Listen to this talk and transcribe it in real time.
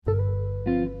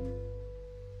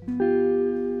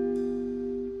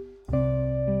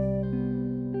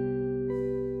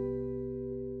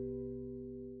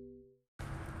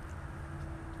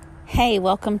Hey,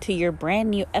 welcome to your brand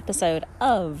new episode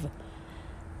of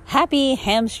Happy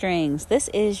Hamstrings. This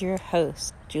is your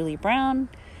host, Julie Brown.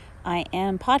 I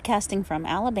am podcasting from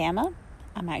Alabama.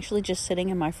 I'm actually just sitting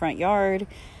in my front yard.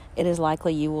 It is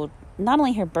likely you will not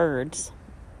only hear birds,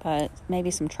 but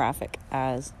maybe some traffic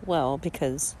as well,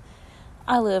 because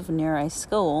I live near a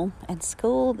school, and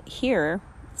school here,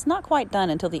 it's not quite done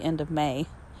until the end of May.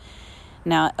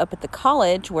 Now, up at the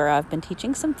college where I've been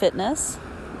teaching some fitness,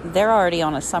 they're already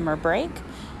on a summer break,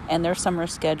 and their summer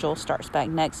schedule starts back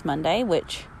next Monday,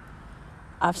 which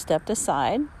I've stepped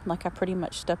aside. I pretty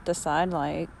much stepped aside.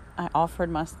 I offered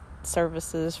my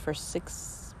services for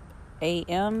 6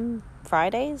 a.m.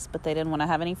 Fridays, but they didn't want to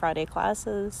have any Friday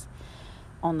classes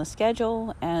on the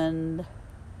schedule. And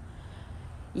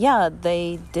yeah,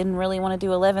 they didn't really want to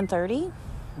do 11:30.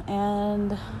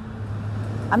 And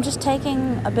I'm just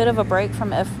taking a bit of a break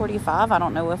from F45. I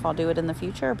don't know if I'll do it in the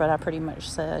future, but I pretty much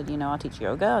said, I'll teach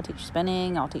yoga, I'll teach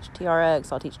spinning, I'll teach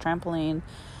TRX, I'll teach trampoline,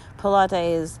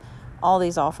 Pilates, all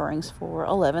these offerings for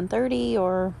 11:30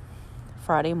 or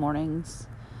Friday mornings.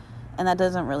 And that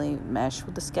doesn't really mesh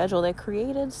with the schedule they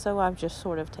created, so I've just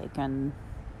sort of taken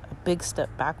a big step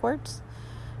backwards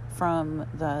from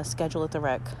the schedule at the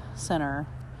rec center.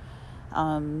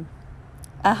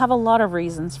 I have a lot of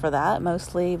reasons for that,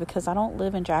 mostly because I don't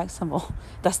live in Jacksonville.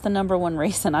 That's the number one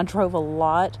reason. I drove a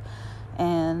lot,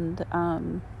 and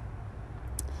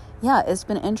it's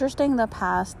been interesting the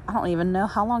past, I don't even know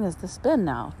how long has this been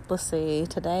now. Let's see,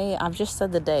 today, I've just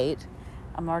said the date.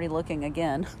 I'm already looking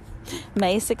again.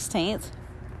 May 16th,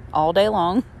 all day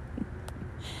long.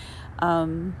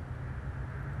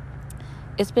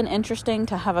 It's been interesting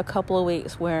to have a couple of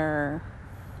weeks where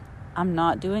I'm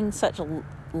not doing such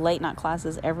late night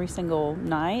classes every single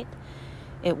night.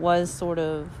 It was sort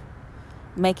of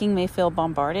making me feel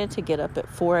bombarded to get up at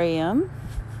 4 a.m.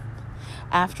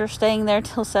 after staying there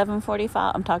till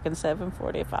 7:45. I'm talking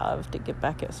 7:45 to get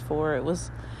back at 4. It was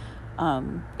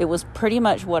pretty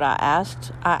much what I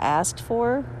asked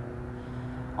for.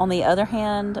 On the other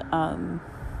hand,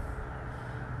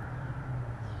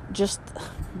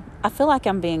 I feel like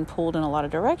I'm being pulled in a lot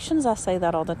of directions. I say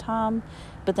that all the time.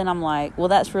 But then I'm like, well,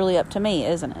 that's really up to me,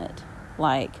 isn't it?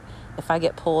 If I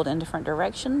get pulled in different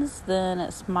directions, then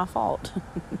it's my fault.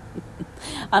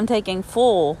 I'm taking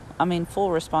full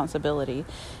responsibility.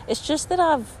 It's just that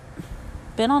I've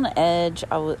been on edge.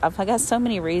 I've got so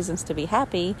many reasons to be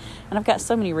happy, and I've got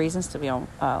so many reasons to be on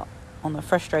the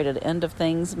frustrated end of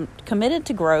things. I'm committed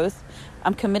to growth.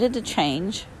 I'm committed to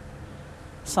change.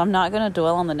 So I'm not going to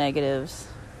dwell on the negatives.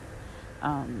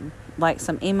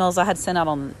 Some emails I had sent out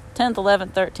on 10th,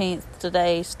 11th, 13th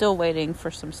today, still waiting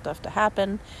for some stuff to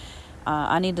happen.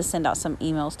 I need to send out some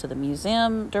emails to the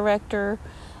museum director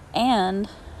and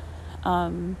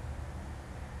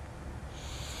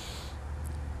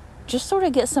just sort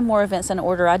of get some more events in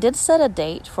order. I did set a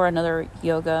date for another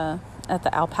yoga at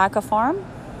the Alpaca Farm,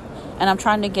 and I'm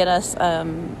trying to get us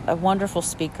a wonderful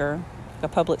speaker, a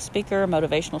public speaker, a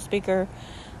motivational speaker.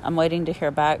 I'm waiting to hear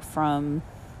back from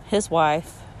his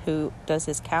wife, who does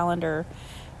his calendar,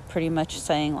 pretty much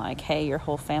saying hey, your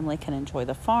whole family can enjoy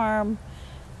the farm.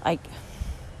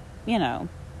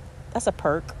 That's a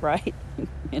perk, right?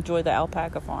 Enjoy the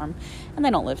alpaca farm. And they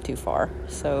don't live too far.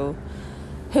 So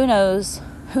who knows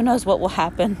what will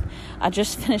happen. I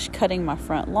just finished cutting my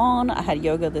front lawn. I had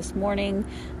yoga this morning,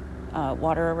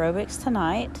 water aerobics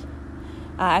tonight.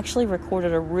 I actually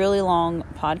recorded a really long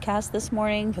podcast this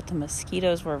morning, but the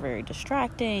mosquitoes were very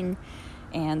distracting.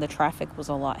 And the traffic was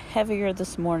a lot heavier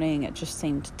this morning. It just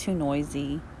seemed too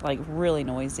noisy, really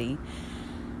noisy.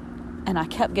 And I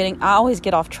always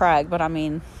get off track, but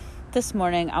this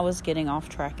morning I was getting off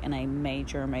track in a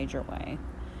major, major way.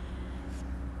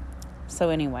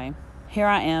 So anyway, here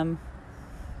I am,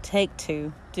 take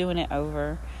 2, doing it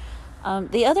over.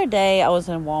 The other day I was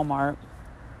in Walmart,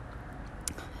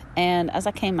 and as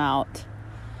I came out,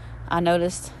 I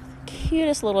noticed the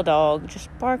cutest little dog just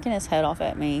barking his head off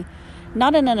at me.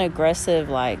 Not in an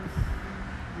aggressive, I'll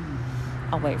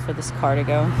wait for this car to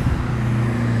go.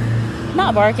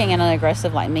 Not barking in an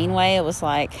aggressive, mean way. It was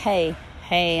hey,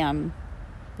 I'm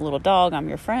a little dog, I'm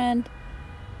your friend.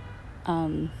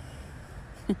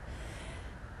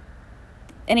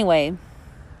 Anyway,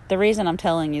 the reason I'm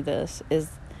telling you this is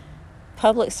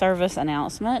public service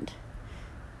announcement.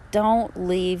 Don't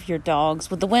leave your dogs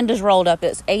with the windows rolled up.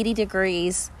 It's 80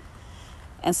 degrees.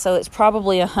 And so it's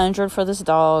probably 100 for this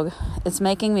dog. It's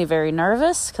making me very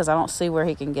nervous because I don't see where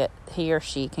he or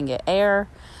she can get air.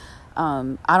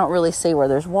 I don't really see where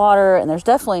there's water, and there's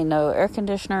definitely no air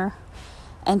conditioner.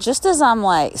 And just as I'm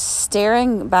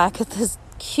staring back at this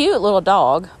cute little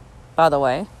dog, by the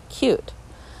way, cute,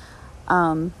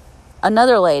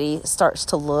 Another lady starts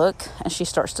to look, and she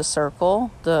starts to circle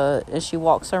as she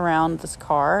walks around this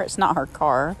car. It's not her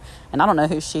car, and I don't know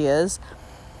who she is.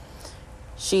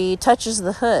 She touches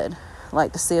the hood,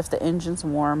 like to see if the engine's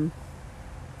warm,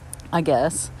 I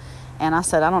guess. And I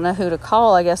said, I don't know who to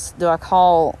call. I guess, do I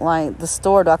call like the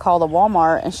store? Do I call the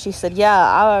Walmart? And she said,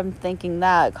 yeah, I'm thinking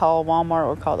that. Call Walmart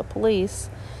or call the police.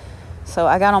 So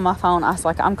I got on my phone. I was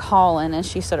like, I'm calling. And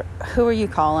she said, who are you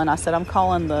calling? I said, I'm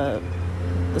calling the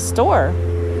store.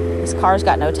 This car's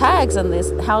got no tags.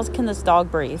 And how can this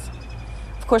dog breathe?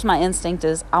 Of course, my instinct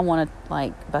is I want to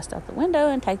like bust out the window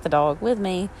and take the dog with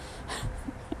me.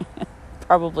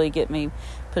 Probably get me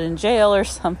put in jail or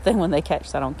something when they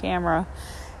catch that on camera.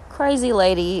 Crazy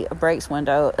lady breaks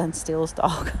window and steals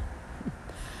dog.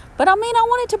 But I mean, I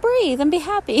want it to breathe and be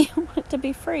happy. I want it to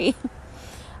be free.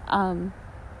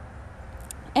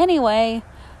 Anyway,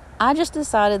 I just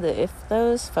decided that if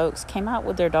those folks came out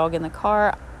with their dog in the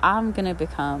car, I'm going to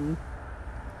become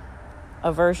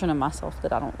a version of myself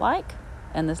that I don't like.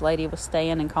 And this lady was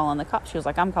staying and calling the cops. She was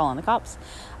like, I'm calling the cops.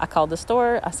 I called the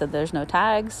store. I said, there's no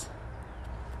tags.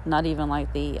 Not even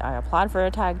like I applied for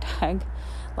a tag.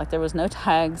 Like there was no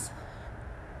tags.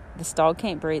 This dog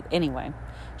can't breathe. Anyway,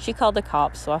 she called the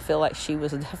cops. So I feel like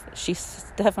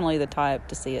she's definitely the type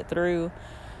to see it through.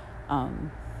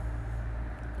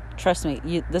 Trust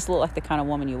me, this looked like the kind of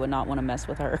woman you would not want to mess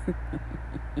with her.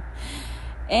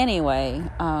 Anyway,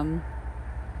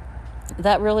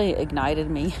 that really ignited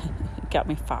me. Got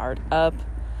me fired up.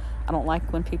 I don't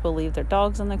like when people leave their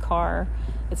dogs in the car.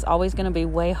 It's always going to be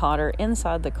way hotter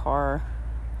inside the car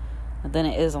than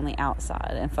it is on the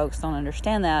outside. And folks don't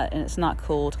understand that. And it's not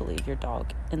cool to leave your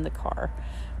dog in the car.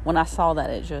 When I saw that,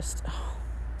 it just,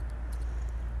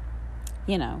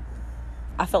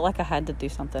 I felt like I had to do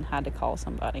something, had to call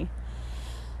somebody.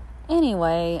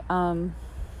 Anyway,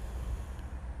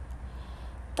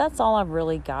 that's all I've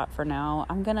really got for now.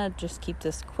 I'm going to just keep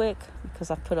this quick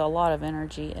because I've put a lot of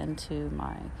energy into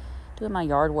doing my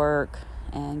yard work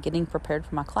and getting prepared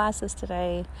for my classes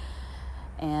today.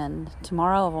 And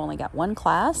tomorrow I've only got one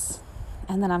class.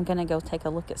 And then I'm going to go take a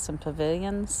look at some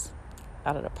pavilions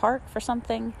out at a park for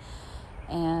something.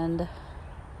 And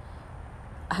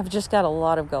I've just got a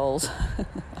lot of goals.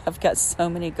 I've got so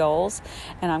many goals.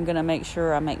 And I'm going to make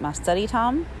sure I make my study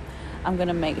time. I'm going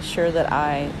to make sure that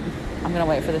I'm going to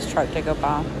wait for this truck to go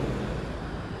by.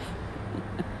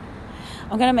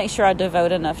 I'm going to make sure I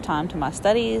devote enough time to my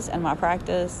studies and my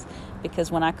practice,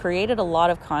 because when I created a lot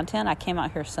of content, I came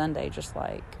out here Sunday just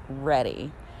like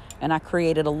ready. And I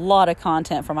created a lot of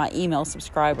content for my email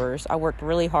subscribers. I worked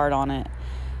really hard on it.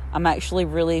 I'm actually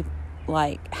really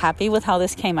happy with how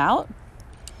this came out.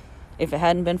 If it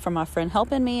hadn't been for my friend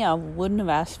helping me, I wouldn't have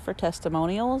asked for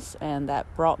testimonials, and that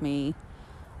brought me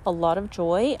a lot of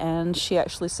joy. And she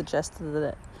actually suggested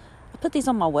that I put these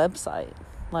on my website.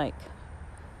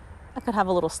 I could have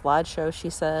a little slideshow, she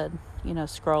said,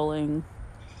 scrolling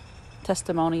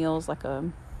testimonials, like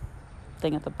a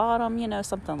thing at the bottom,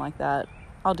 something like that.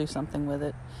 I'll do something with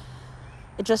it.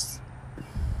 It just,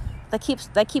 that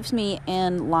keeps me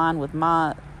in line with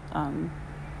my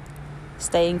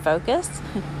staying focused.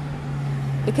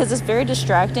 Because it's very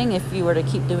distracting if you were to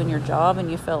keep doing your job and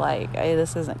you feel like, hey,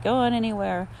 this isn't going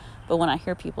anywhere. But when I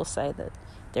hear people say that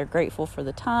they're grateful for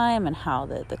the time and how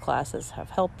that the classes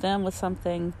have helped them with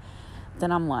something,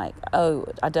 then I'm like, oh,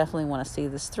 I definitely want to see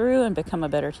this through and become a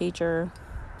better teacher,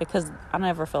 because I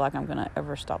never feel like I'm going to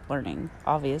ever stop learning,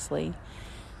 obviously.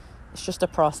 It's just a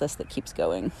process that keeps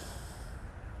going.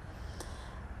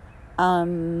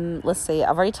 Let's see.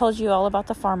 I've already told you all about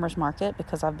the farmers market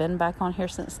because I've been back on here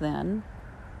since then.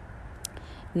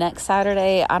 Next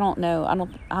Saturday, I don't know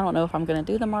if I'm going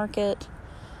to do the market.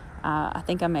 I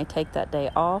think I may take that day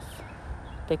off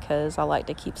because I like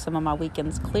to keep some of my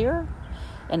weekends clear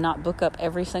and not book up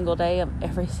every single day of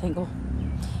every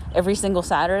single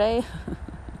Saturday,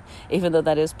 even though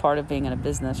that is part of being in a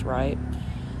business, right?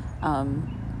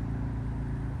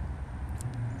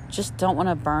 Just don't want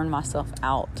to burn myself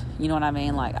out. You know what I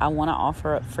mean? I want to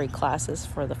offer up free classes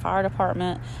for the fire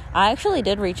department. I actually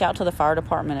did reach out to the fire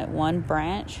department at one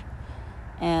branch,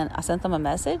 and I sent them a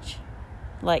message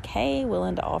hey,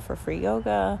 willing to offer free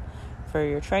yoga for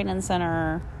your training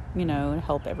center, to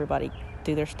help everybody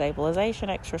do their stabilization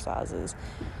exercises.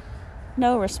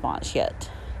 No response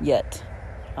yet.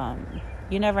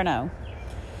 You never know.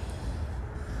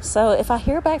 So if I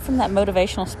hear back from that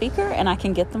motivational speaker and I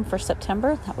can get them for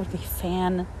September, that would be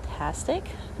fantastic.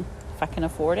 If I can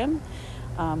afford him,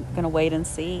 I'm going to wait and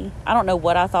see. I don't know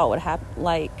what I thought would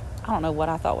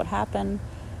happen.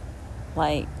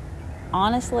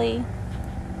 Honestly,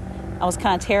 I was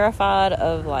kind of terrified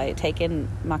of like taking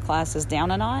my classes down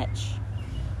a notch.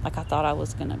 Like I thought I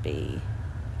was going to be,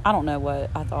 I don't know what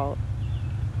I thought.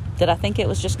 Did I think it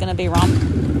was just going to be let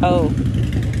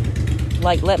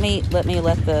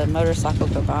the motorcycle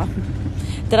go by.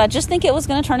 Did I just think it was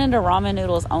going to turn into ramen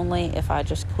noodles only if I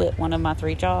just quit one of my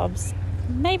 3 jobs?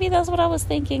 Maybe that's what I was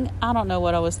thinking. I don't know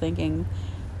what I was thinking.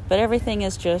 But everything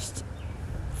is just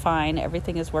fine.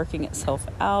 Everything is working itself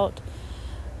out.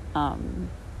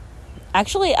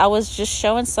 Actually, I was just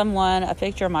showing someone a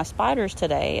picture of my spiders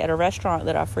today at a restaurant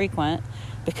that I frequent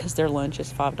because their lunch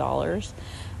is $5.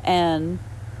 And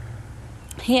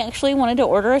he actually wanted to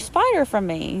order a spider from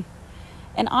me.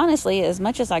 And honestly, as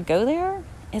much as I go there,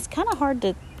 it's kind of hard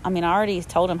to, I already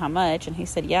told him how much, and he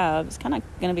said, yeah, it's kind of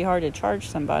going to be hard to charge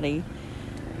somebody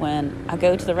when I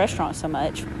go to the restaurant so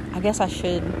much. I guess I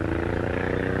should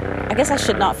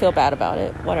not feel bad about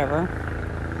it. Whatever.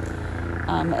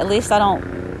 At least I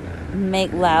don't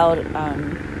make loud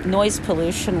noise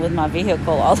pollution with my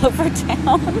vehicle all over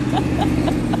town.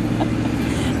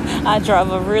 I drive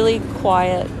a really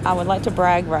quiet, I would like to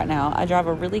brag right now, I drive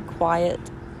a really quiet,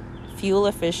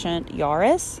 fuel-efficient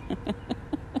Yaris.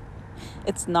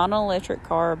 It's not an electric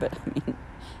car, but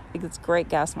it's great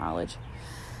gas mileage.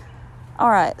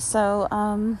 Alright, so,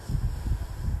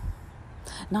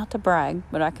 not to brag,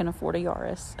 but I can afford a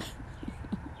Yaris.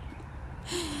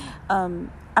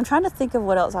 I'm trying to think of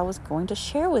what else I was going to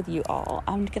share with you all.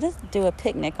 I'm going to do a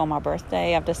picnic on my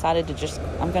birthday. I've decided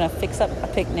I'm going to fix up a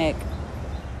picnic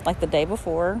like the day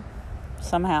before.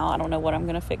 Somehow, I don't know what I'm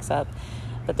going to fix up.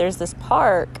 But there's this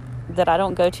park that I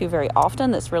don't go to very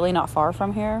often that's really not far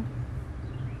from here.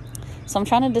 So I'm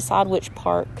trying to decide which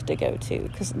park to go to,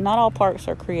 because not all parks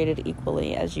are created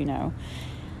equally, as you know.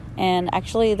 And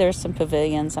actually there's some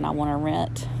pavilions, and I want to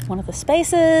rent one of the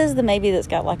spaces that's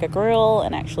got like a grill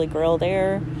and actually grill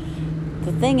there.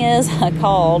 The thing is, I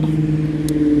called.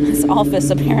 This office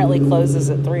apparently closes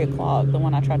at 3 o'clock. The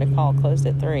one I tried to call closed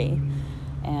at 3.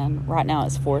 And right now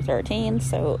it's 4:13,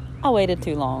 so I waited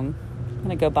too long. I'm going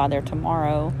to go by there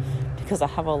tomorrow because I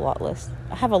have a lot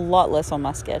less on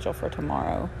my schedule for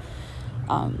tomorrow.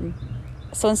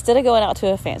 So instead of going out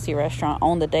to a fancy restaurant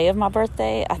on the day of my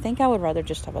birthday, I think I would rather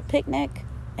just have a picnic,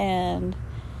 and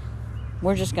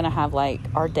we're just going to have like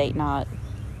our date night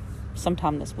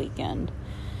sometime this weekend.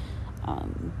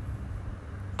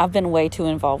 I've been way too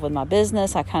involved with my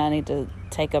business. I kind of need to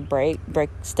take a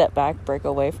step back, break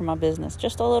away from my business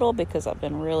just a little, because I've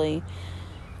been really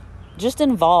just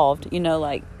involved,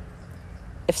 like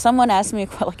if someone asks me,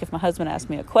 like if my husband asks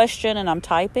me a question and I'm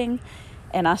typing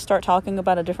and I start talking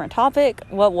about a different topic,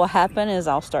 what will happen is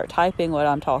I'll start typing what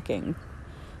I'm talking.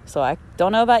 So I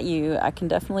don't know about you. I can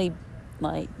definitely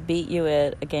like beat you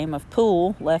at a game of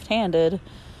pool left-handed,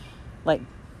 like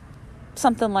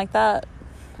something like that.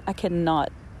 I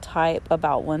cannot type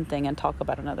about one thing and talk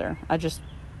about another. I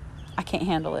can't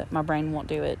handle it. My brain won't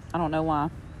do it. I don't know why.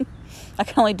 I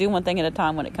can only do one thing at a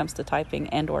time when it comes to typing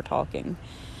and or talking.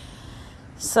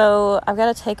 So I've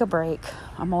got to take a break.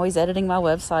 I'm always editing my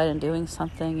website and doing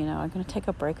something, I'm going to take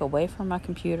a break away from my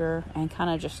computer and kind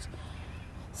of just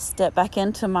step back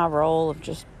into my role of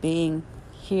just being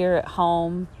here at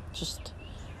home, just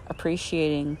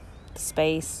appreciating the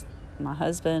space, my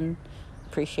husband,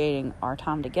 appreciating our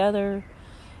time together,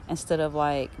 instead of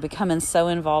like becoming so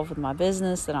involved with my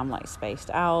business that I'm like spaced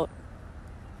out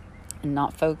and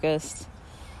not focused.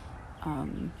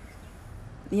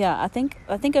 I think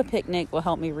a picnic will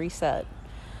help me reset.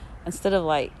 Instead of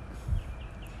like,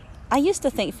 I used to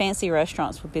think fancy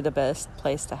restaurants would be the best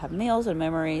place to have meals and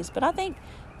memories, but I think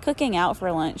cooking out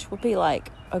for lunch would be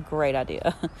like a great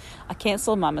idea. I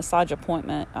canceled my massage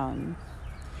appointment.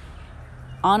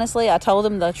 Honestly, I told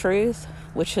them the truth,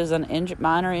 which is an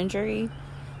minor injury.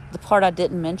 The part I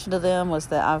didn't mention to them was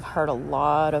that I've heard a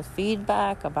lot of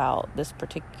feedback about this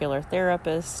particular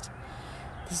therapist.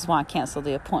 This is why I canceled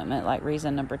the appointment. Like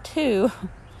reason number 2,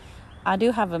 I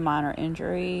do have a minor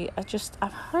injury.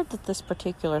 I've heard that this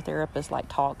particular therapist like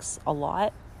talks a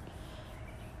lot,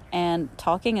 and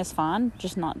talking is fine,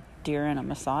 just not during a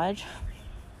massage.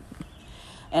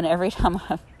 And every time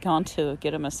I've gone to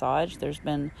get a massage, there's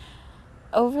been,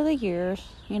 over the years,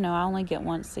 I only get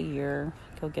once a year,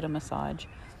 go get a massage.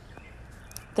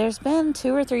 There's been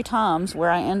 2 or 3 times where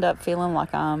I end up feeling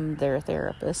like I'm their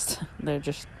therapist. They're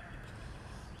just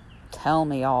tell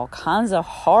me all kinds of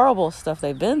horrible stuff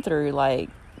they've been through. Like,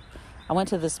 I went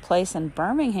to this place in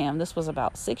Birmingham. This was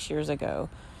about 6 years ago.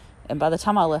 And by the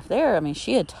time I left there,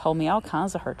 she had told me all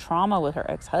kinds of her trauma with her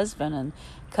ex-husband and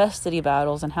custody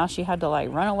battles and how she had to like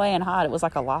run away and hide. It was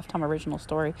like a Lifetime original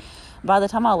story. By the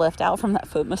time I left out from that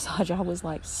foot massage, I was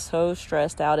like so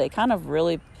stressed out. It kind of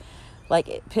really Like,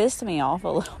 it pissed me off a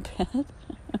little bit.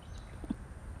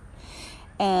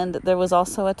 And there was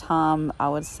also a time, I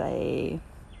would say,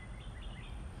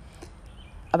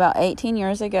 about 18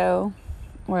 years ago,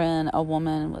 when a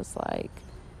woman was like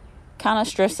kind of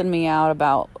stressing me out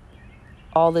about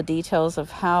all the details of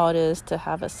how it is to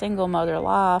have a single mother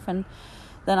life. And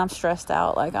then I'm stressed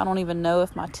out. Like, I don't even know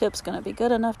if my tip's going to be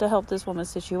good enough to help this woman's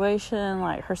situation.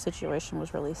 Like, her situation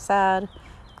was really sad.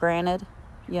 Granted,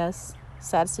 yes,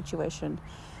 sad situation.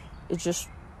 It's just,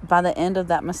 by the end of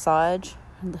that massage,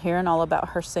 hearing all about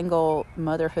her single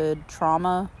motherhood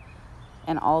trauma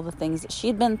and all the things that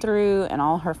she'd been through and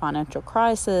all her financial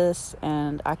crisis,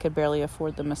 and I could barely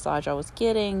afford the massage I was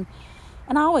getting.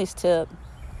 And I always tip.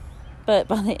 But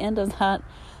by the end of that,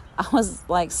 I was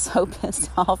like so pissed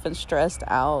off and stressed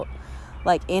out.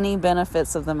 Like, any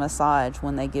benefits of the massage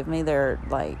when they give me their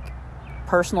like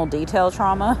personal detail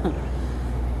trauma,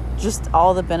 just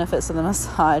all the benefits of the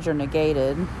massage are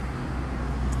negated.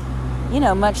 You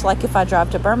know, much like if I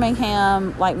drive to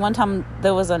Birmingham, like one time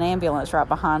there was an ambulance right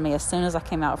behind me as soon as I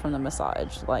came out from the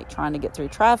massage, like trying to get through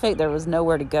traffic. There was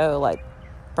nowhere to go. Like,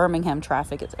 Birmingham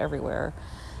traffic, it's everywhere.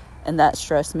 And that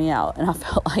stressed me out. And I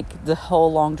felt like the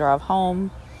whole long drive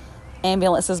home,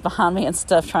 ambulances behind me and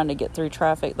stuff, trying to get through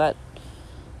traffic, that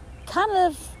kind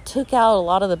of took out a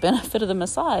lot of the benefit of the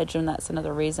massage. And that's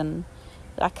another reason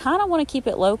that I kind of want to keep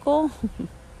it local.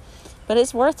 But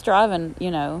it's worth driving,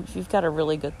 you know, if you've got a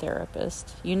really good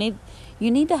therapist. You need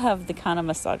to have the kind of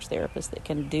massage therapist that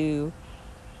can do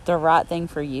the right thing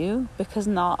for you, because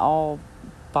not all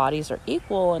bodies are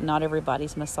equal and not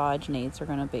everybody's massage needs are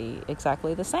going to be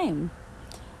exactly the same.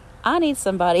 I need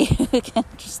somebody who can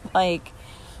just like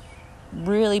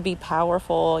really be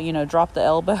powerful, you know, drop the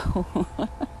elbow,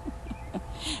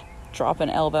 drop an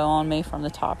elbow on me from the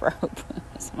top rope.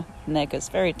 My neck is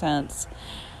very tense.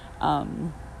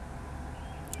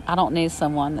 I don't need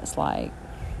someone that's like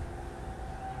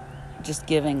just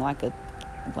giving like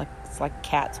it's like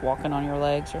cats walking on your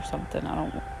legs or something. I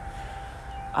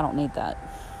don't need that.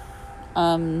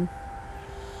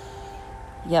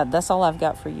 Yeah, that's all I've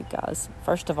got for you guys.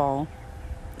 First of all,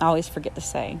 I always forget to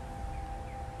say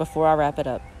before I wrap it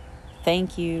up,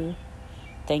 thank you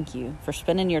for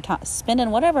spending your time,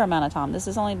 spending whatever amount of time. This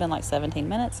has only been like 17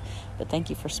 minutes, but thank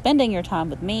you for spending your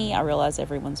time with me. I realize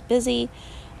everyone's busy,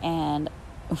 and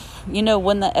you know,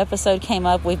 when the episode came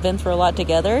up, we've been through a lot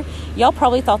together. Y'all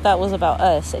probably thought that was about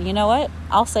us. And you know what?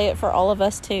 I'll say it for all of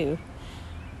us too.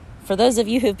 For those of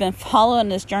you who've been following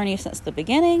this journey since the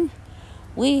beginning,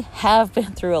 we have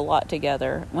been through a lot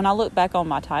together. When I look back on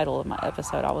my title of my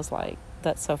episode, I was like,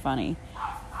 that's so funny.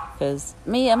 Because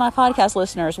me and my podcast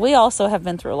listeners, we also have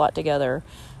been through a lot together.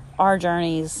 Our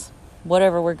journeys,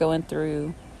 whatever we're going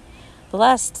through. The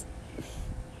last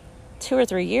 2 or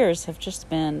 3 years have just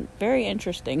been very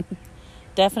interesting.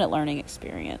 Definite learning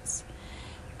experience.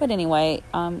 But anyway,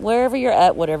 wherever you're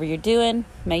at, whatever you're doing,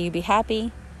 may you be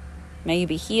happy, may you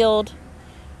be healed,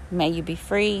 may you be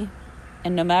free.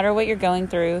 And no matter what you're going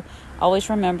through, always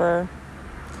remember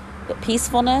that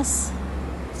peacefulness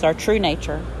is our true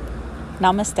nature.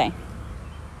 Namaste.